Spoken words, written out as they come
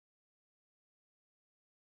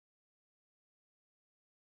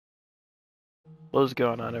What is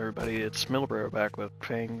going on, everybody? It's Millbro back with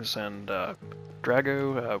Fangs and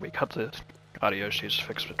Drago. We cut the audio issues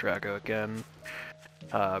fixed with Drago again.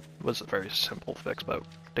 Was a very simple fix, but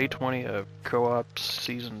day 20 of Co-op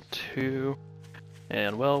Season 2.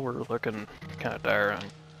 And, well, we're looking kind of dire on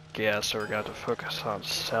gas, so we're going to have to focus on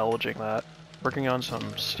salvaging that. Working on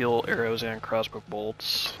some steel arrows and crossbow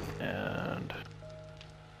bolts, and...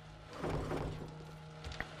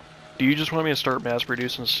 Do you just want me to start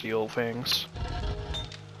mass-producing steel things?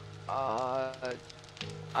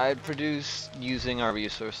 I'd produce using our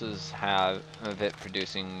resources, have of it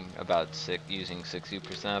producing about using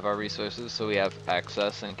 60% of our resources, so we have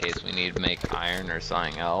excess in case we need to make iron or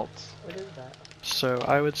something else. What is that? So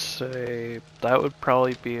I would say that would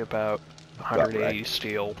probably be about 180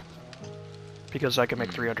 steel, because I can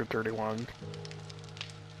make 331.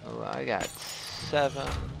 Oh, I got 7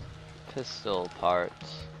 pistol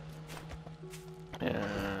parts.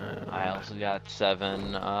 And I also got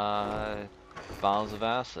 7 vials of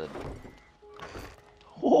acid.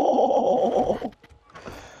 Oh,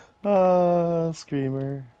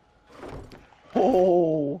 screamer.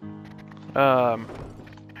 Oh.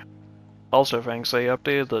 Also, thanks. They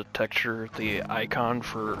updated the texture, the icon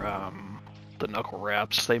for the knuckle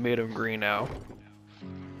wraps. They made them green now.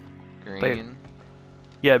 Green?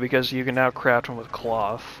 Yeah, because you can now craft them with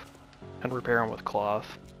cloth and repair them with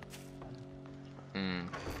cloth.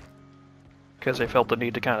 Because they felt the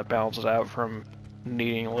need to kind of balance it out from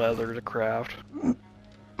needing leather to craft.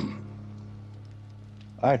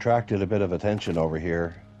 I attracted a bit of attention over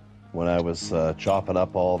here when I was chopping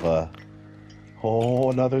up all the...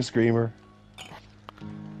 Oh, another screamer.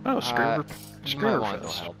 Oh, Screamer. You might want to go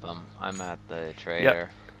Fest. help him. I'm at the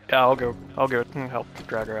trader. Yeah, I'll go and help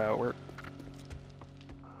drag her out. Where'd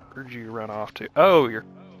you run off to? Oh, you're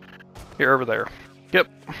over there.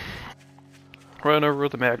 Yep. Run over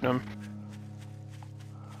with the Magnum.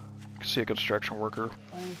 See a construction worker.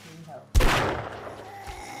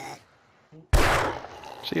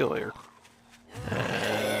 See you later.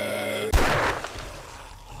 And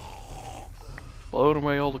blowing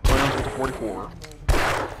away all the clowns with the 44.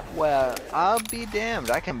 Well, I'll be damned.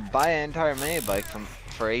 I can buy an entire mini bike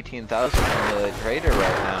for 18,000 from the trader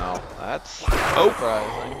right now. That's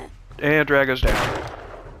surprising. And Drago's down.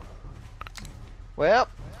 Well,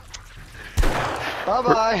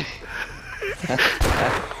 bye-bye.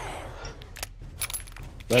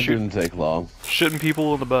 That didn't take long. Shooting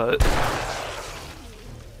people in the butt.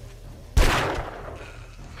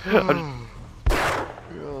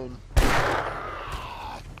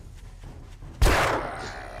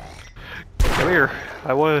 Come here.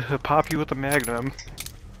 I want to pop you with the Magnum.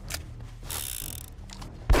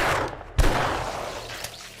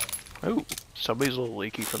 Oh, somebody's a little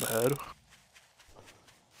leaky from the head.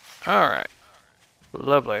 Alright.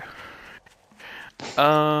 Lovely.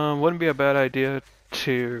 Wouldn't be a bad idea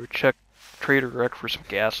to check Trader Rec for some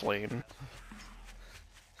gasoline.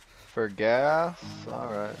 For gas?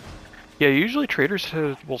 Alright. Yeah, usually traders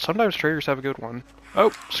have, well, sometimes traders have a good one.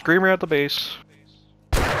 Oh, Screamer at the base.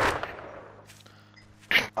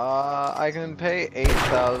 I can pay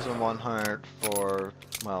 8,100 for,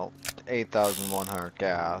 well, 8,100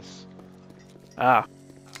 gas. Ah,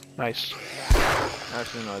 nice.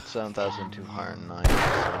 Actually, no, it's 7,290,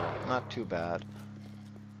 so not too bad.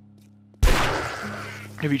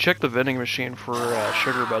 If you check the vending machine for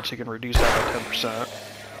sugar butts, you can reduce that by 10%.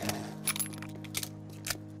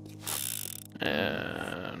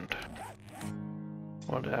 And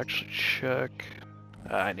I want to actually check.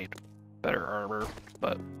 I need better armor,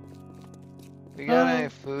 but You got any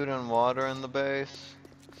food and water in the base?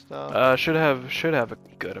 Stuff? should have a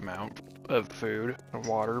good amount of food and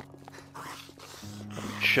water. Let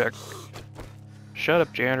me check. Shut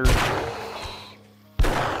up, janitor.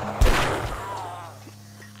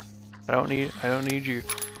 I don't need you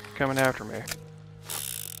coming after me.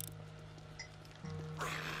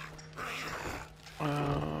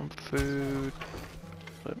 Food.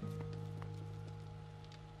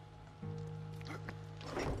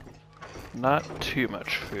 Not too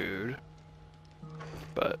much food,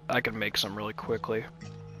 but I can make some really quickly.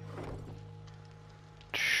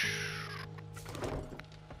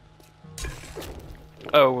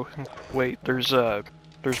 Oh, wait, there's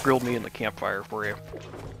grilled meat in the campfire for you.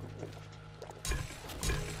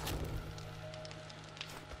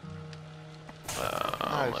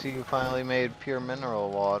 I see you finally made pure mineral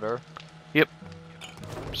water. Yep.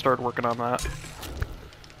 Started working on that.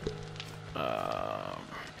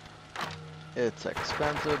 It's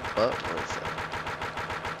expensive, but worth it.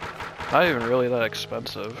 Not even really that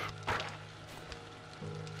expensive.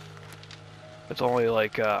 It's only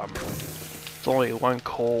like It's only 1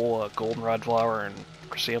 coal, goldenrod flower, and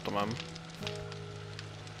chrysanthemum.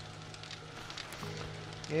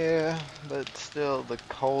 Yeah, but still, the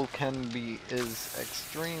coal is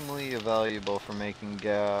extremely valuable for making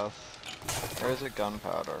gas. Or is it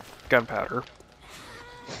gunpowder? Gunpowder.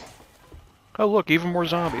 Oh look, even more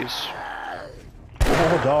zombies.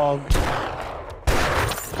 Oh, dog.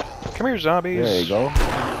 Come here, zombies. There you go.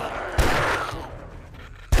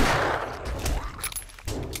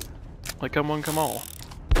 Like come one, come all.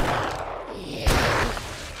 And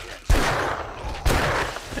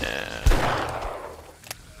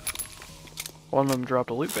one of them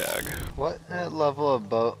dropped a loot bag. What level of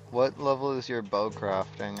bow? What level is your bow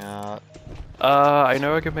crafting at? I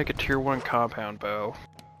know I can make a tier 1 compound bow.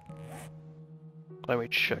 Let me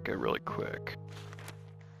check it really quick.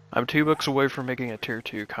 I'm 2 books away from making a tier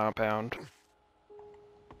 2 compound.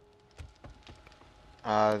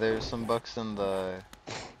 There's some books in the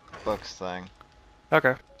books thing.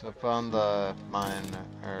 Okay. So put on the mine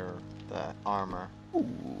or the armor. Ooh.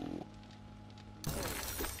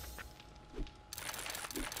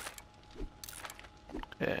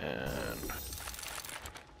 And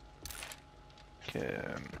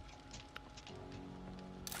can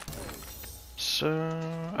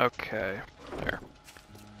okay, there.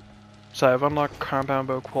 So I've unlocked compound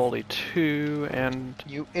bow quality 2 and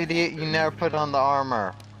You idiot! You never put on the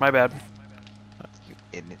armor. my bad. You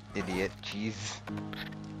idiot! Jeez.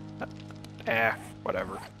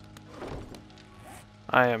 Whatever.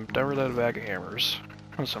 I am done with that bag of hammers.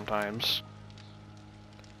 Sometimes.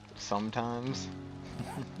 Sometimes.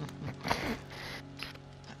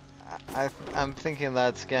 I'm thinking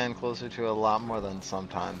that's getting closer to a lot more than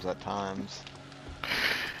sometimes at times.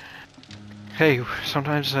 Hey,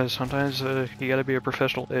 sometimes you gotta be a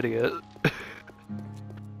professional idiot.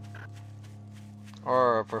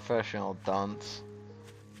 Or a professional dunce.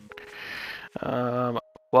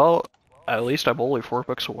 Well, at least I'm only 4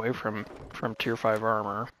 books away from tier 5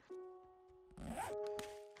 armor.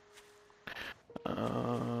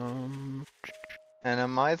 And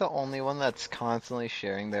am I the only one that's constantly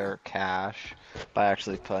sharing their cache by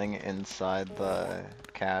actually putting it inside the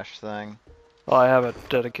cache thing? Well, I have a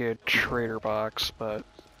dedicated trader box, but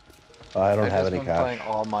I don't have any I've just been putting cash.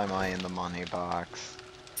 all my money in the money box.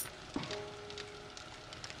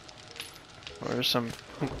 there's some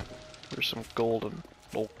gold and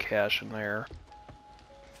old cash in there.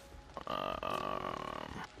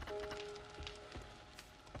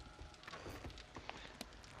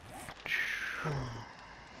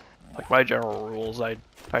 Like my general rules, I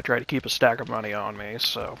try to keep a stack of money on me,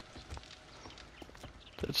 so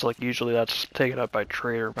it's like usually that's taken up by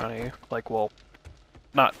trader money. Like, well,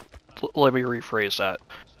 not. Let me rephrase that.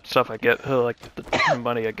 Stuff I get, like the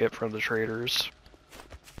money I get from the traders.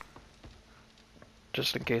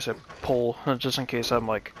 Just in case I pull, just in case I'm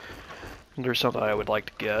like, there's something I would like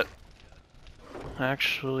to get. I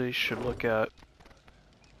actually should look at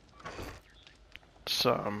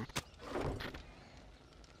some.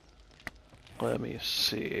 Let me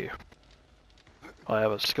see. I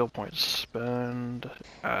have a skill point spend.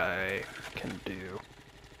 I can do.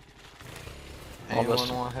 Anyone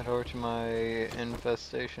want to head over to my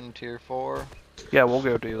infestation tier 4? Yeah, we'll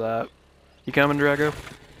go do that. You coming, Drago?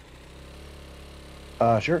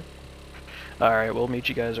 Sure. Alright, we'll meet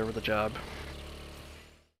you guys over the job.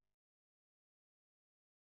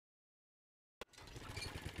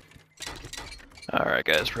 Alright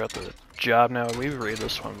guys, we're at the job now. We've rated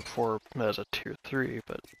this one before as a tier 3,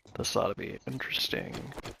 but this ought to be interesting.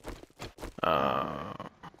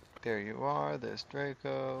 There you are, there's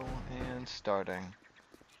Draco, and starting.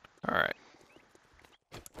 Alright.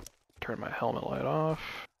 Turn my helmet light off.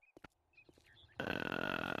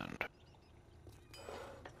 And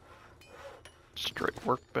straight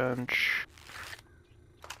workbench.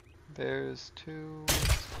 There's 2.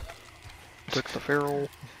 Took the ferrule.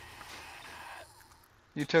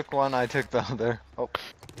 You took one, I took the other. Oh.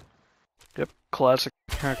 Yep, classic.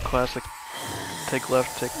 Classic. Take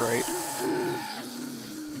left, take right.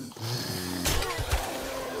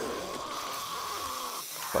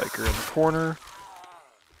 Biker in the corner.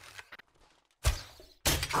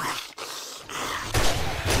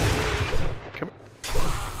 Come.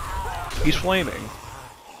 He's flaming.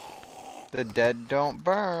 The dead don't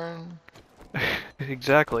burn.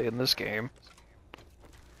 Exactly, in this game.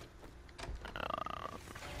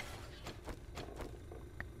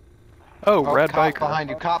 Oh, Oh, red cop biker. behind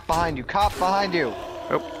you, cop behind you, cop behind you!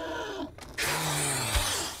 Oh.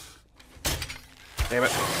 Damn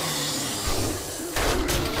it.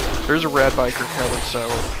 There's a red biker coming, so...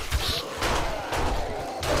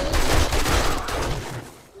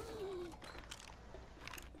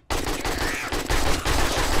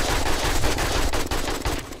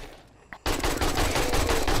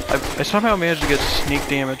 I somehow managed to get sneak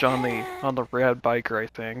damage on the RAD biker, I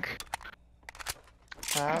think.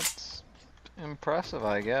 That's impressive,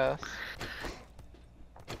 I guess.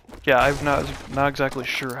 Yeah, I'm not exactly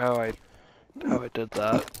sure how I did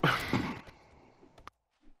that.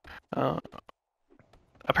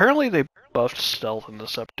 Apparently they buffed stealth in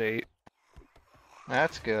this update.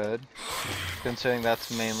 That's good, considering that's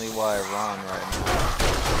mainly why I run right now.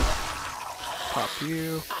 Pop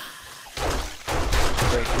you.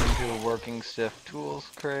 Breaking into a working stiff tools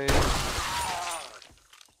crate.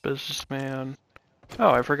 Businessman. Oh,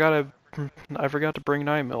 I forgot to bring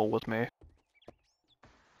 9mm with me.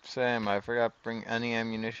 Same, I forgot to bring any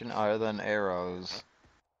ammunition other than arrows.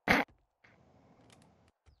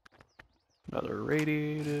 Another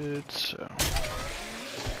radiated, so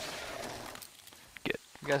You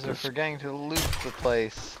guys are this. forgetting to loot the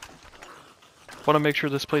place. Want to make sure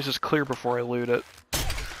this place is clear before I loot it.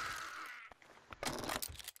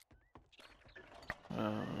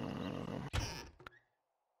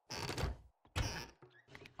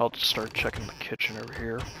 I'll just start checking the kitchen over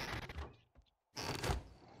here.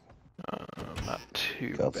 Not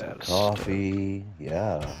too Got bad. some coffee.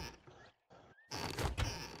 Yeah.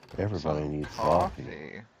 Everybody Some needs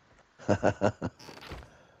coffee.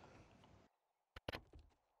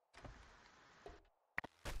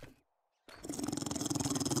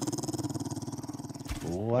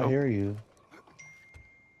 Oh, I hear you.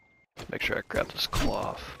 Make sure I grab this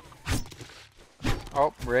cloth.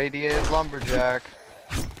 Oh, radiated lumberjack.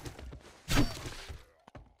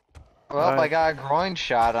 Well, I got a groin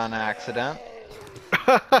shot on accident.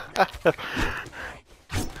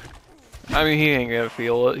 I mean, he ain't gonna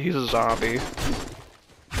feel it. He's a zombie.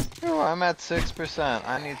 Ooh, I'm at 6%.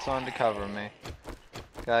 I need someone to cover me.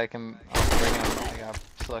 Guy can. I'll bring him. I gotta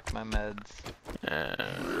select my meds.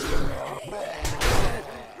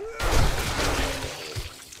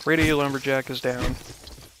 Radio lumberjack is down.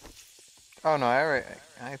 Oh no, I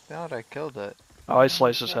thought I killed it. Oh, I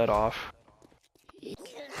sliced his head off.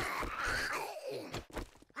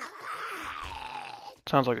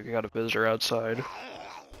 Sounds like I got a visitor outside.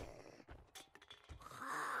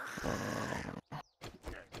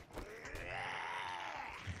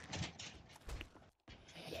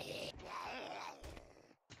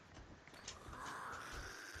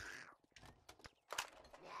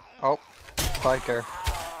 Oh, biker.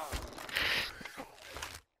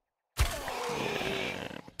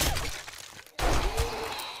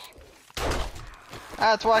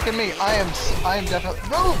 That's whacking me. I am definitely.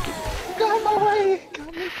 No! Get out of my way!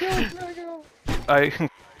 Got me killed, Drago.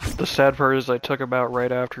 The sad part is I took him out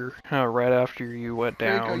right after you went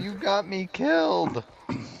down. Drago, you got me killed.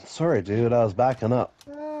 Sorry, dude. I was backing up.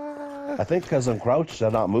 I think because I'm crouched,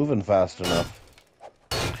 I'm not moving fast enough.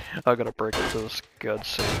 I gotta break into this gun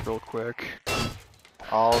safe real quick.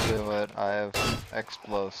 I'll do it. I have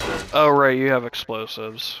explosives. Oh right, you have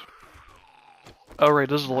explosives. Oh right,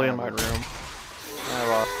 this is the landmine room. I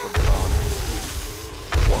lost the bone.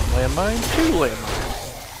 One landmine, two landmines.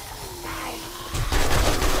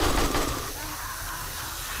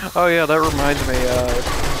 Oh yeah, that reminds me,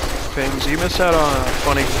 Fangs, you missed out on a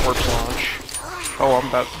funny corpse launch. Oh, I'm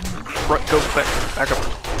about go back up.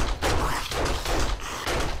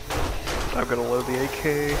 I'm gonna load the AK.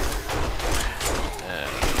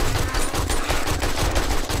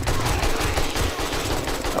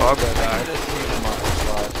 Oh, I'm gonna die.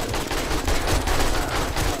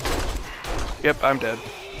 Yep, I'm dead.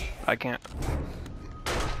 I can't.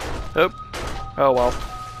 Oh. Oh well.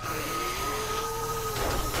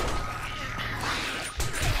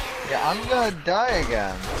 Yeah, I'm gonna die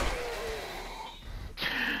again.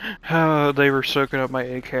 They were soaking up my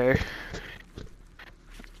AK.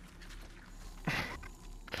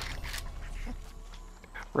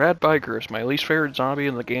 Rad Biker is my least favorite zombie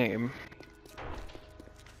in the game.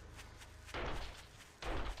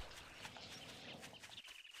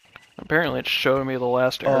 Apparently it's showing me the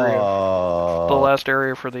last area. The last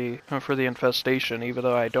area for the infestation, even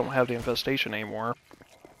though I don't have the infestation anymore.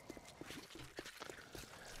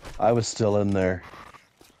 I was still in there.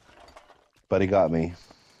 But he got me.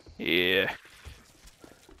 Yeah.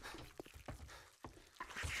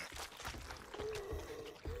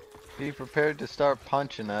 Be prepared to start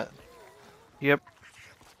punching it. Yep.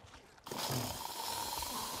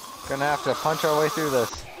 Gonna have to punch our way through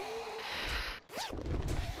this.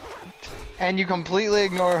 And you completely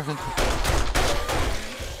ignore him.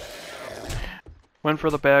 Went for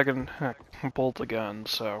the bag and pulled the gun,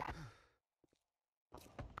 so.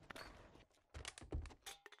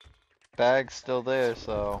 Bag's still there,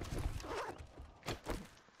 so.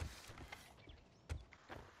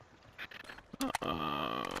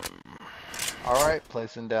 Alright,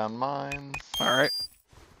 placing down mines. Alright.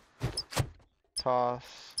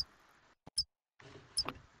 Toss.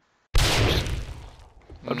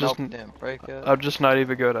 I'm Nope, just, didn't break it. I'm just not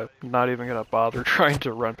even gonna bother trying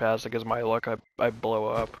to run past it because my luck, I blow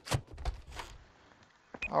up.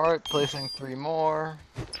 Alright, placing 3 more.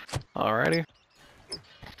 Alrighty.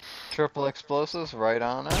 Triple explosives right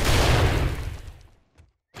on it.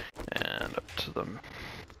 And up to them.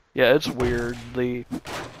 Yeah, it's weird. The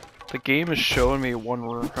game is showing me one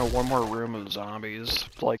more room of zombies,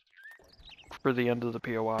 like for the end of the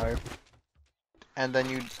POI. And then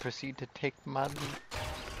you proceed to take mud.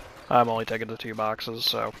 I'm only taking the 2 boxes,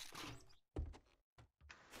 so.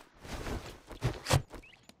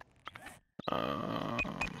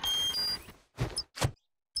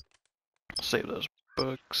 Save those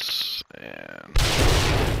books and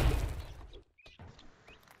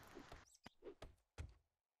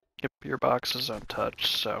yep, your box is untouched,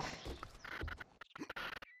 so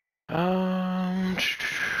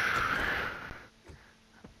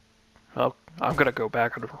well, I'm gonna go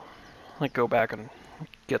back and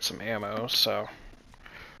get some ammo, so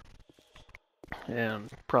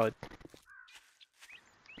and probably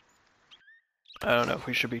I don't know if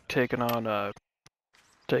we should be taking on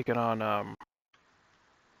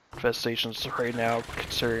infestations right now,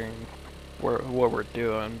 considering what we're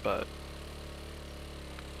doing, but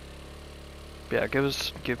yeah, give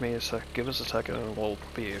us a second, and we'll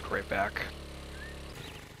be right back.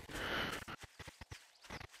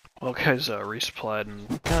 Well, guys, resupplied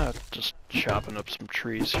and just chopping up some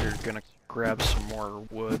trees here. Gonna grab some more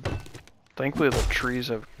wood. Thankfully, the trees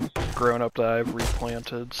have grown up that I've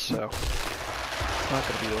replanted, so not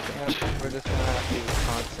gonna be looking at. We're just gonna have to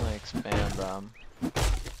constantly expand them.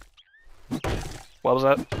 What was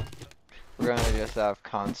that? We're gonna just have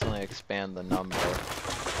constantly expand the number.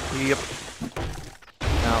 Yep.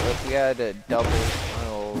 Now, if we had a double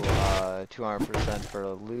 200% for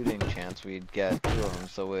a looting chance, we'd get 2 of them,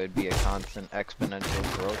 so it would be a constant exponential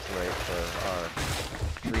growth rate for our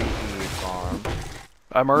tree farm.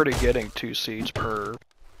 I'm already getting 2 seeds per.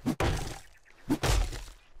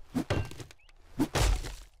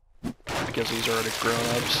 Because these are already grown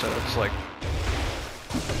up, so it's like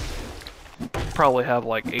probably have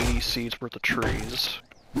like 80 seeds worth of trees.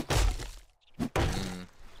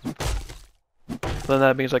 Then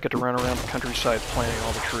that means I get to run around the countryside planting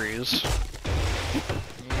all the trees.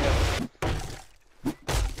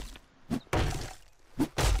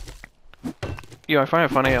 You know, I find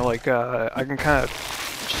it funny, like, I can kind of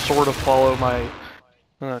sort of follow my,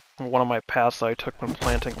 one of my paths that I took when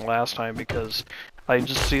planting last time, because I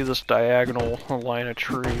just see this diagonal line of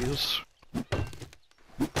trees.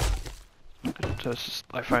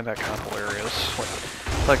 I find that kind of hilarious.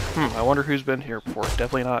 Like, I wonder who's been here before.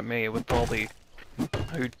 Definitely not me, with all the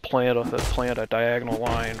who'd plant a diagonal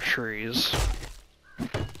line of trees.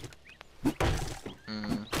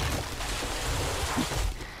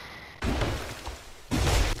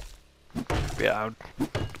 Yeah,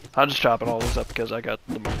 I'm just chopping all these up because I got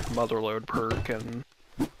the motherload perk and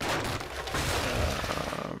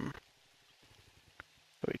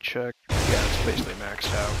let me check. Yeah, it's basically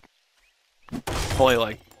maxed out. Only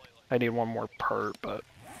like I need one more part, but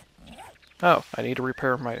oh, I need to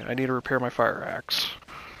repair my fire axe.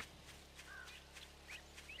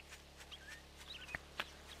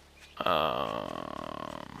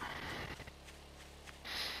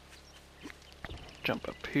 Jump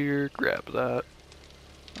up here, grab that.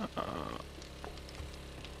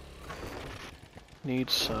 Need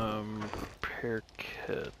some repair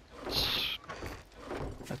kits.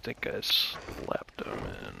 I think I slapped them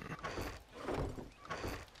in.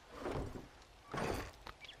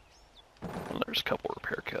 Well, there's a couple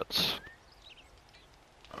repair kits.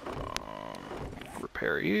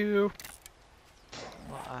 Repair you.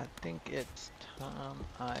 Well, I think it's time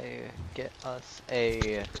I get us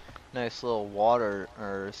a nice little water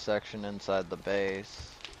section inside the base.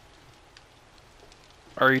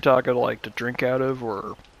 Are you talking like to drink out of,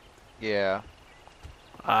 or? Yeah.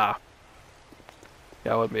 Ah.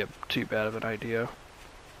 Yeah, that wouldn't be too bad of an idea.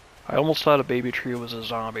 I almost thought a baby tree was a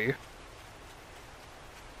zombie.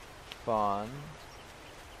 Fun.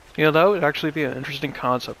 You know, that would actually be an interesting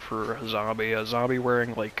concept for a zombie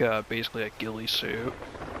wearing like basically a ghillie suit.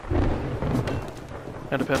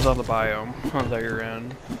 It depends on the biome that you're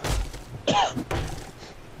in.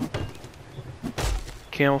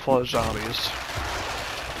 Camouflage zombies.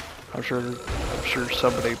 I'm sure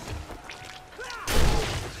somebody.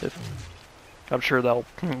 I'm sure they'll,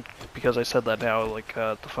 because I said that now, like,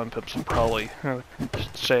 the Fun Pimps will probably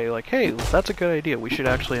say, like, hey, that's a good idea, we should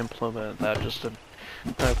actually implement that just to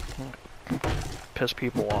piss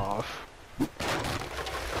people off.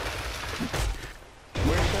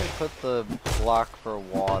 put the block for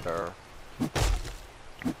water?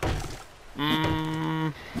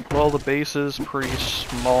 Well, the base is pretty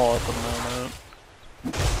small at the moment.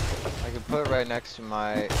 I could put it right next to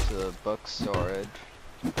the book storage.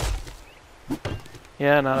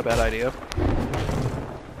 Yeah, not a bad idea.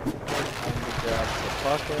 Grab the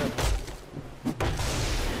bucket.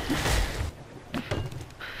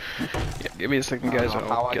 Yeah, give me a second, I don't guys. know And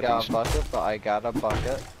how I'll I get got these. a bucket, but I got a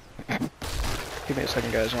bucket. Give me a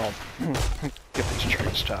second, guys, and I'll get these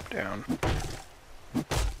trees chopped down.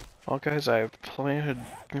 Well, guys, I've went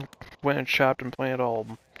and chopped and planted all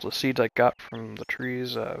the seeds I got from the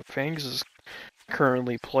trees. Fangs is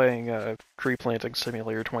currently playing Tree Planting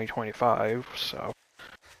Simulator 2025, so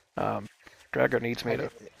Drago needs me to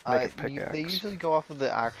make a pickaxe. They usually go off of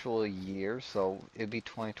the actual year, so it'd be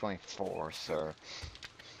 2024, sir.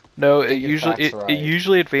 No, Get your facts it right.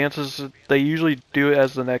 usually advances. They usually do it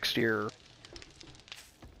as the next year.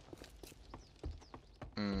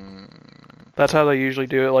 That's how they usually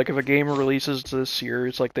do it. Like if a game releases this year,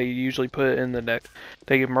 it's like they usually put it in the next.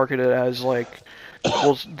 They market it as like,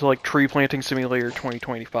 well, like Tree Planting Simulator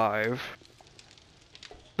 2025.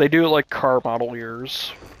 They do it like car model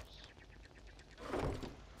years.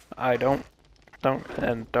 I don't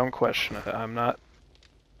question it. I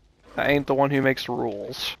ain't the one who makes the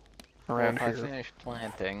rules around Well, if here. I finish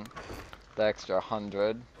planting the extra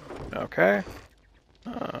 100, Okay.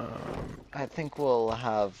 I think we'll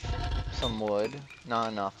have some wood.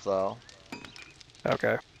 Not enough though.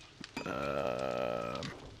 Okay.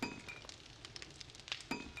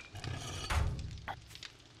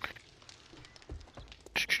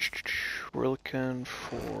 We're looking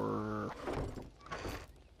for.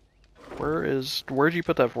 Where'd you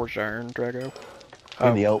put that forged iron, Drago?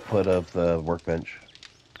 In the output of the workbench.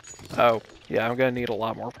 Oh, yeah, I'm gonna need a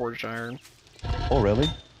lot more forged iron. Oh, really?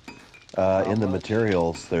 In the much?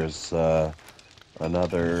 materials, there's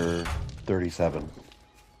another 37.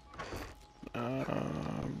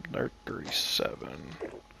 They're 37.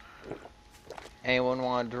 Anyone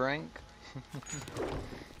want a drink?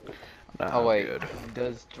 Nah, Oh I'm wait, good.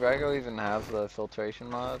 does Drago even have the filtration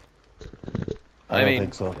mod? I don't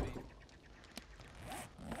think so.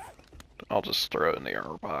 I'll just throw it in the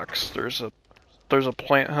armor box. There's a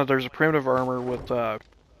primitive armor with that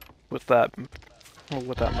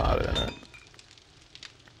mod in it.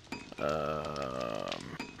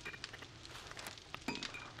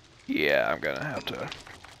 Yeah, I'm gonna have to.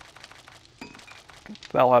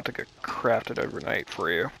 I'll have to get crafted overnight for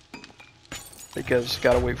you because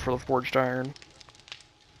gotta wait for the forged iron.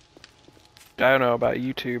 I don't know about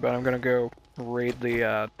you two, but I'm gonna go raid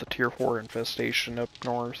the tier 4 infestation up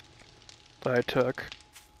north that I took.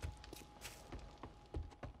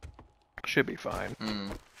 Should be fine.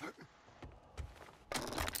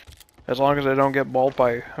 As long as I don't get mauled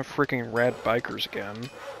by a freaking RAD bikers again.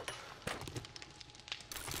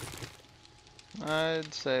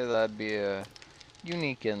 I'd say that'd be a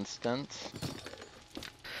unique instance.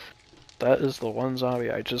 That is the one zombie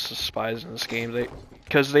I just despise in this game.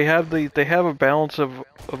 Because they have a balance of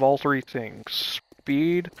all three things: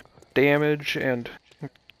 speed, damage, and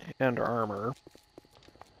armor.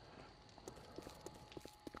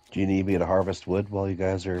 Do you need me to harvest wood while you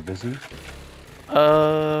guys are busy?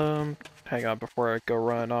 Hang on before I go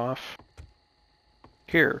run off.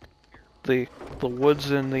 Here, the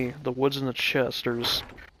woods in the chest. There's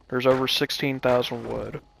over 16,000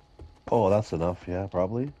 wood. Oh, that's enough. Yeah,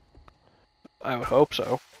 probably. I would hope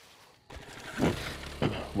so.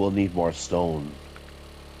 We'll need more stone.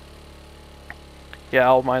 Yeah,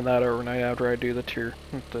 I'll mine that overnight after I do the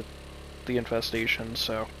infestation.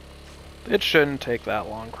 So it shouldn't take that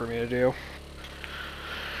long for me to do.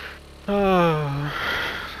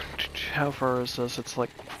 How far is this? It's like,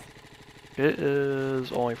 it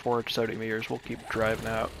is only 470 meters. We'll keep driving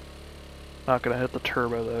out. Not gonna hit the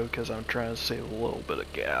turbo though, because I'm trying to save a little bit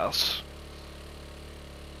of gas.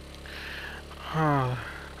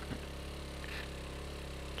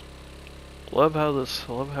 Love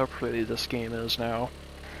how pretty this game is now.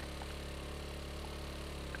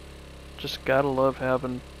 Just gotta love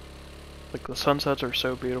having, like, the sunsets are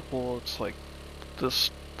so beautiful. It's like this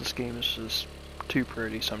game is just too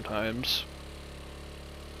pretty sometimes.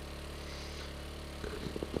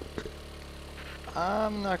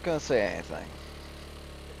 I'm not gonna say anything.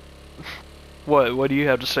 What do you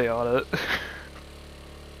have to say on it?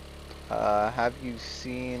 Have you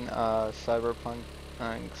seen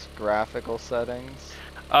Cyberpunk's graphical settings?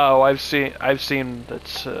 Oh, I've seen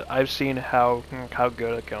that's I've seen how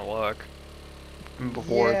good it can look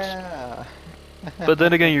before. Yeah. But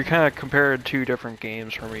then again, you're kind of comparing two different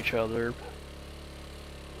games from each other.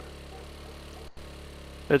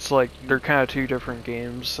 It's like they're kind of two different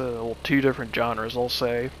games, well, two different genres, I'll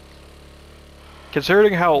say.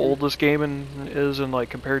 Considering how old this game is and like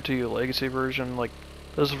compared to the Legacy version, like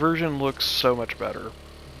this version looks so much better.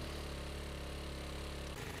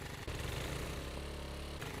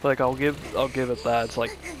 Like I'll give it that. It's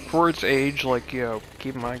like for its age, like you know,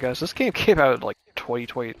 keep in mind, guys, this game came out in like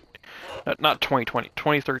 2020, not 2020,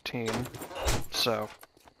 2013. So,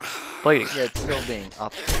 lady. Yeah, it's still being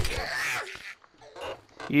updated.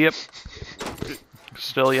 Yep.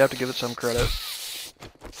 Still, you have to give it some credit.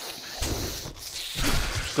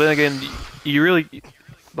 But then again, you really,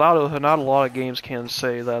 not a lot of games can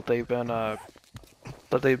say that they've been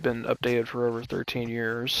updated for over 13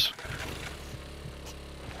 years.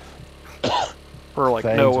 Or like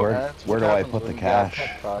Fangs, no. where do I put the cash?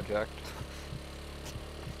 Project.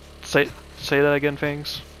 Say that again,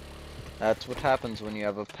 Fangs. That's what happens when you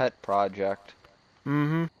have a pet project.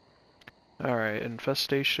 Mm-hmm. Alright,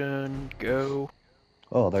 infestation, go.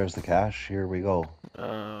 Oh, there's the cash. Here we go.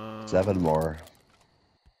 7 more.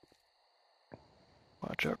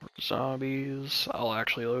 Watch out for zombies. I'll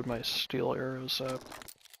actually load my steel arrows up.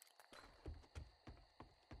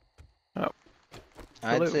 Oh.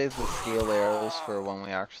 I'd save the steel arrows for when we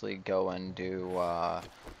actually go and do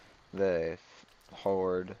the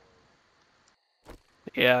horde.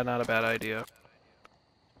 Yeah, not a bad idea.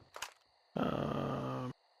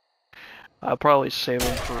 I'll probably save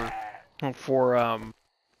them for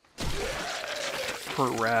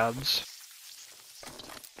RADs.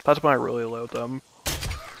 That's when I really load them.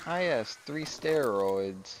 Ah yes, 3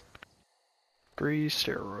 steroids. 3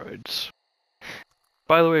 steroids.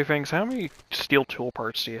 By the way, Fangs, how many steel tool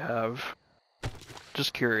parts do you have?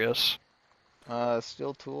 Just curious.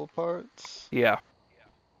 Steel tool parts? Yeah.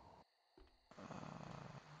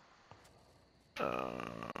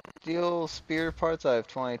 Steel spear parts, I have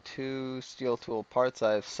 22. Steel tool parts,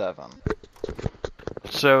 I have 7.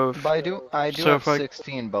 So But I do have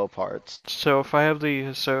 16 bow parts. So if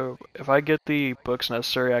I get the books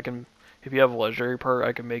necessary, I can. If you have a legendary part,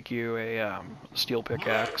 I can make you a steel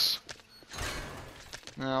pickaxe.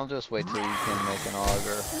 No, I'll just wait till you can make an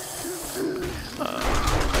auger.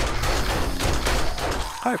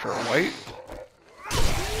 Hi, Fair White.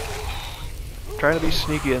 Trying to be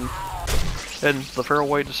sneaky and the Feral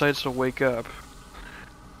White decides to wake up.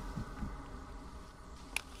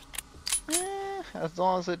 As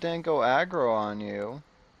long as it didn't go aggro on you.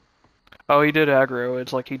 Oh, he did aggro.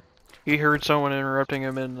 It's like he heard someone interrupting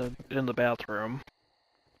him in the bathroom.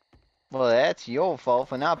 Well, that's your fault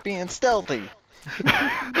for not being stealthy.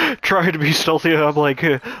 Trying to be stealthy, I'm like,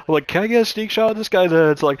 can I get a sneak shot at this guy?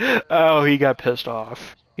 Then it's like, oh, he got pissed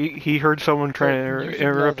off. He heard someone trying to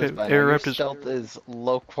interrupt him. Interrupt his stealth is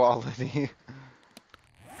low quality.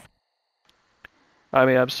 I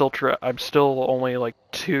mean, I'm still only like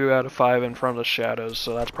 2 out of 5 in front of the shadows,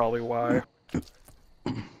 so that's probably why.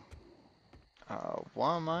 What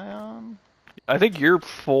am I on? I think you're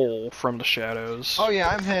full from the shadows. Oh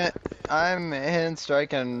yeah, I'm hitting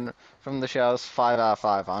striking from the shadows 5 out of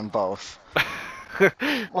 5 on both.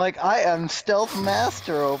 Like, I am stealth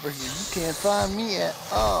master over here. You can't find me at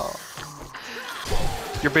all.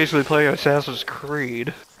 You're basically playing Assassin's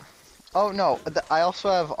Creed. Oh no, I also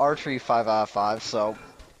have archery 5 out of 5, so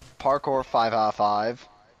parkour 5 out of 5.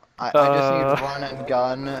 I just need run and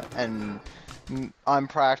gun, and I'm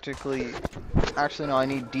practically... Actually no, I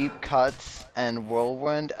need deep cuts and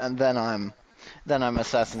whirlwind, and then I'm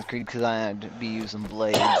Assassin's Creed because I had to be using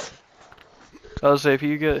blades. I was say if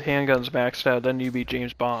you get handguns maxed out, then you beat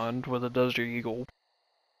James Bond with a Desert Eagle.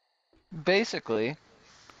 Basically.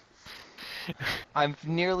 I've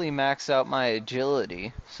nearly maxed out my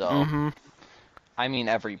agility, so... I mean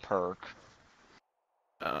every perk.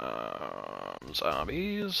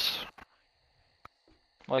 Zombies.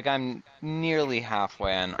 Like, I'm nearly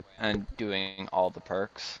halfway on and doing all the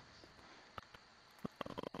perks.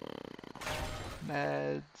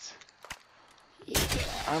 Meds.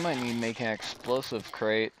 I might need to make an explosive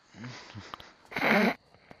crate.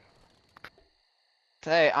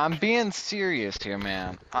 Hey, I'm being serious here,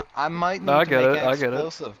 man. I might need to make an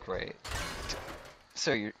explosive crate.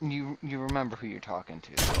 So you remember who you're talking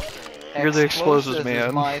to. You're the explosives man.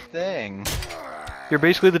 Is my thing. You're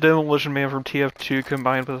basically the demolition man from TF2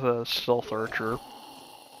 combined with a stealth archer.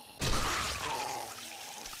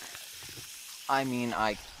 I mean,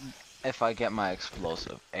 if I get my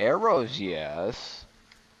explosive arrows, yes.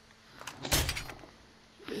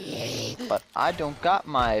 But I don't got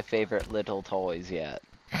my favorite little toys yet.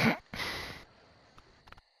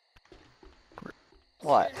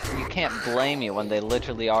 What? You can't blame me when they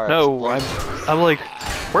literally are. No, I'm like,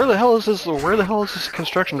 Where the hell is this? Where the hell is this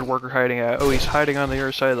construction worker hiding at? Oh, he's hiding on the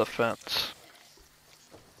other side of the fence.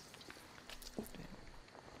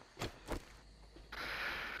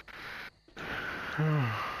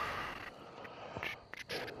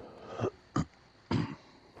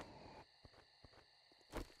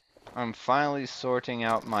 I'm finally sorting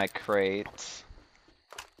out my crates.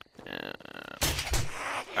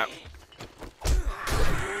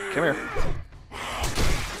 Come here.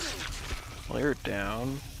 Well, you're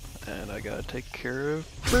down, and I gotta take care of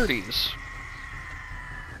birdies.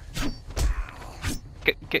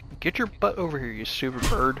 Get your butt over here, you stupid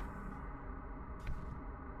bird.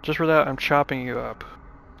 Just for that, I'm chopping you up.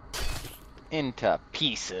 Into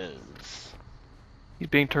pieces. He's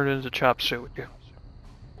being turned into chop suey.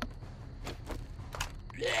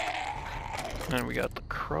 And we got the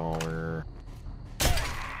crawler. There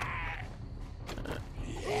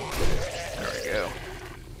we go.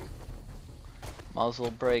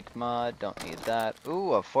 Muzzle brake mod, don't need that.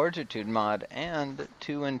 Ooh, a fortitude mod and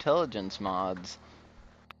 2 intelligence mods.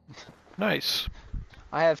 Nice.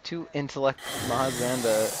 I have 2 intellect mods and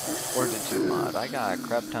a fortitude mod. I got a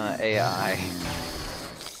crap ton of AI.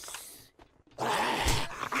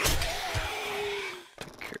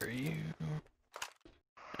 Take care of you.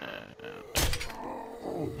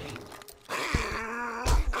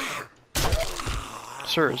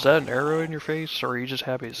 Sir, is that an arrow in your face, or are you just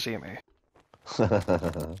happy to see me?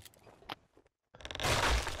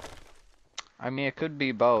 I mean, it could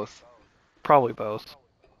be both. Probably both.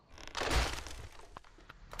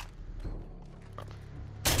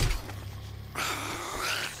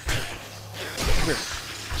 Come here.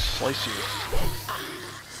 Slice you.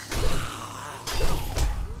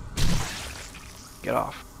 Get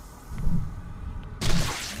off.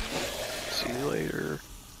 See you later.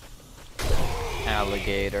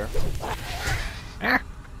 Alligator. Ah.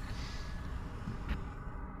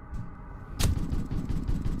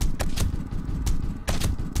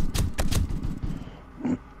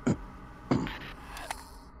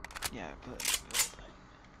 Yeah, but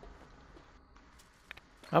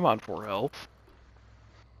I'm on 4 health.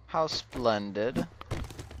 how splendid.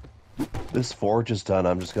 This forge is done.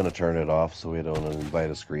 I'm just going to turn it off so we don't invite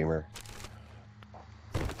a screamer.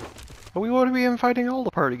 But we want to be inviting all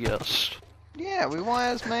the party guests. Yeah, we want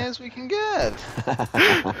as many as we can get.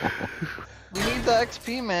 We need the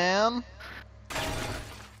XP, man.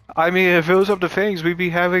 I mean, if it was up to Fangs, we'd be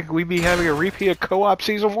having a repeat of Co-op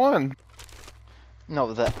Season 1.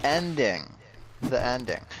 No, the ending. The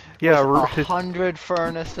ending. Yeah, 100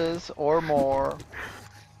 furnaces or more.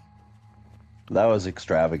 That was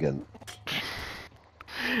extravagant.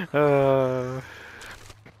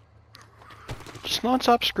 Just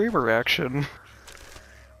non-stop screamer action.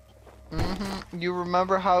 You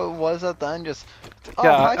remember how it was at the end? Just oh,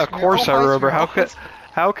 Yeah, hi, of screamer. course Oh, I hi, remember. screamer.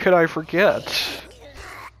 How could I forget?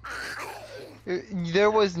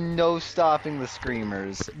 There was no stopping the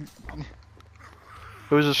screamers.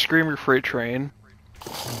 It was a screamer freight train.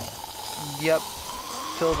 Yep.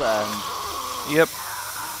 Till the end. Yep.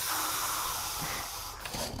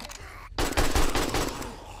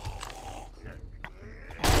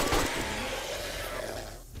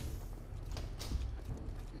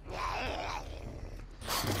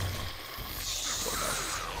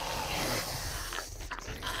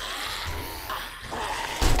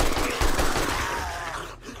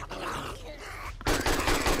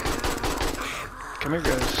 Come here,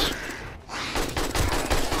 guys.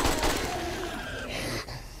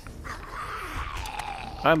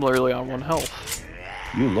 I'm literally on 1 health.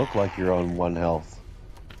 You look like you're on 1 health.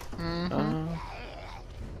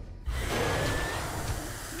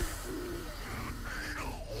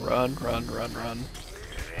 Run.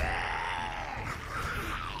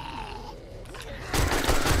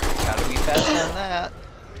 Gotta be faster than that.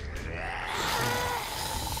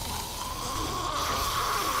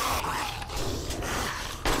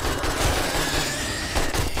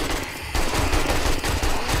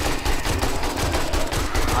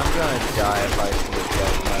 I'm gonna die if I see a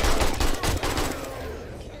death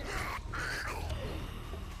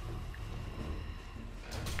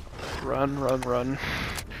message. Run.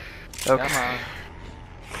 Okay. Come on.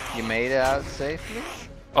 You made it out safely?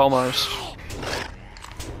 Almost.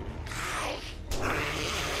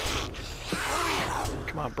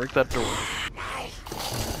 Come on, break that door.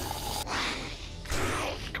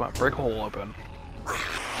 Come on, break a hole open.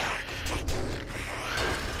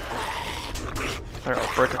 There,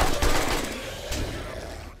 I'll break it.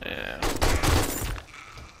 Yeah.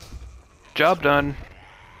 Job done.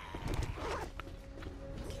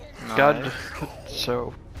 Nice.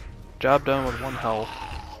 So, job done with 1 health.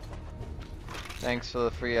 Thanks for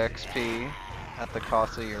the free XP. At the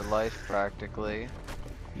cost of your life, practically.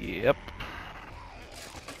 Yep.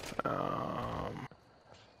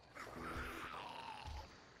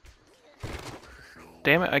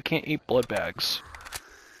 Damn it, I can't eat blood bags.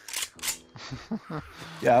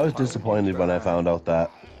 Yeah, I was disappointed when I found out that.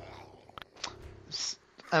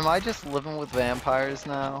 Am I just living with vampires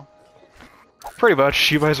now? Pretty much,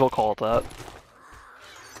 you might as well call it that.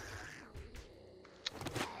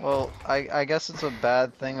 Well, I guess it's a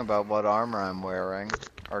bad thing about what armor I'm wearing.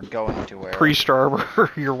 Or going to wear. Priest armor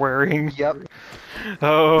you're wearing. Yep.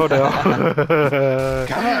 Oh no.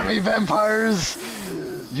 Come at me, vampires!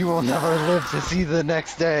 You will never live to see the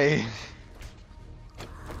next day.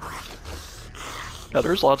 Yeah,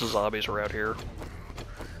 there's lots of zombies around here.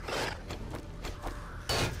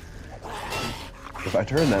 If I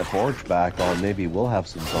turn that forge back on, maybe we'll have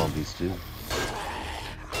some zombies too.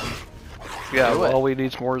 Yeah, Do it. all we need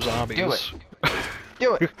is more zombies. Do it.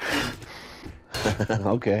 Do it!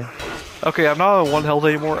 Okay. Okay, I'm not on 1 health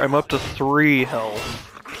anymore, I'm up to 3 health.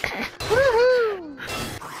 Woohoo!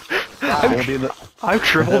 It'll be the- I've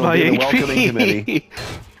tripled It'll my be the HP. welcoming committee.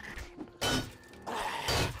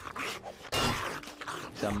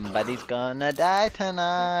 Somebody's gonna die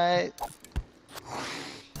tonight.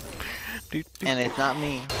 And it's not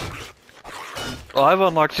me. Well, I've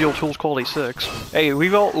unlocked Seal Tools Quality 6. Hey,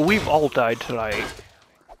 we've all died tonight.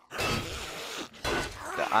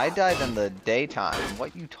 I died in the daytime.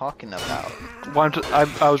 What you talking about? Well,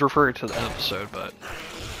 I was referring to the episode, but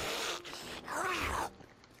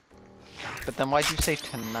But then why'd you say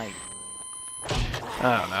tonight?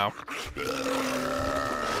 I don't know.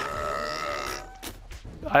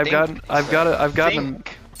 I've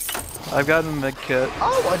gotten a med kit.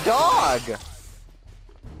 Oh, a dog!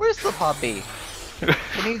 Where's the puppy?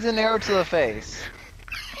 He needs an arrow to the face.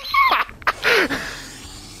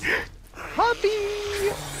 Puppy!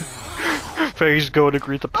 Faye's going to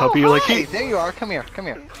greet the puppy oh, like hi! he. There you are. Come here. Come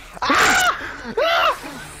here. Ah! Ah!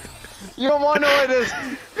 You don't want to know what it is.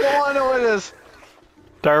 You don't want to know what it is.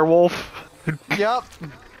 Direwolf. Yep.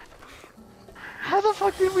 How the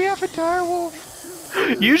fuck did we have a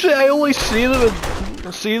direwolf? Usually, I only see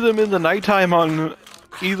them in the nighttime on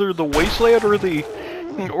either the wasteland or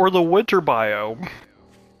the winter biome.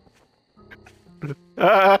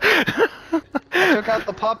 I took out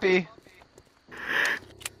the puppy.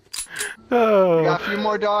 We Oh. got a few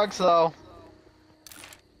more dogs though.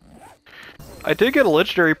 I did get a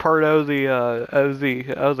legendary part out of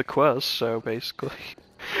the quest, so basically.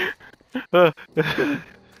 I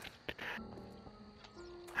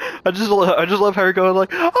just love how you're going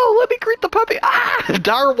like, oh, let me greet the puppy. Ah,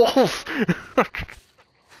 direwolf.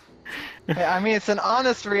 Hey, I mean, it's an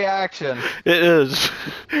honest reaction. It is.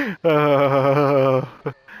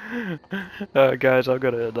 Guys, I'm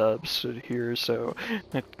gonna end the episode here, so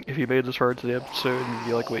if you made this far into the episode and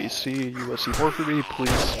you like what you see, you want to see more from me,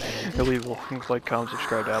 please leave a like, comment,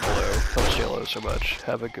 subscribe down below. Helps J-Lo so much.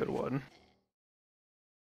 Have a good one.